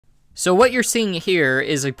So what you're seeing here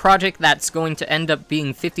is a project that's going to end up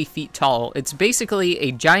being 50 feet tall. It's basically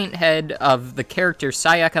a giant head of the character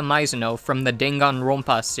Sayaka Maizono from the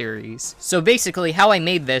Danganronpa series. So basically how I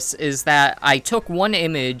made this is that I took one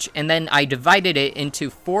image and then I divided it into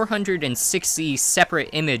 460 separate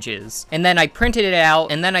images. And then I printed it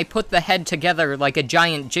out and then I put the head together like a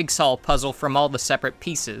giant jigsaw puzzle from all the separate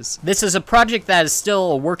pieces. This is a project that is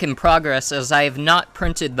still a work in progress as I have not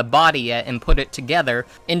printed the body yet and put it together.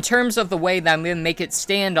 In terms of the way that I'm going to make it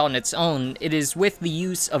stand on its own, it is with the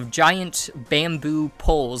use of giant bamboo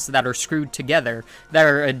poles that are screwed together, that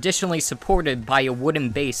are additionally supported by a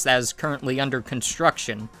wooden base that is currently under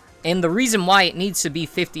construction. And the reason why it needs to be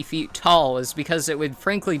 50 feet tall is because it would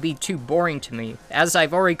frankly be too boring to me, as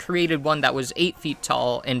I've already created one that was 8 feet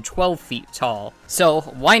tall and 12 feet tall. So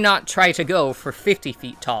why not try to go for 50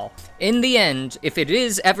 feet tall? In the end, if it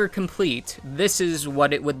is ever complete, this is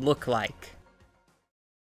what it would look like.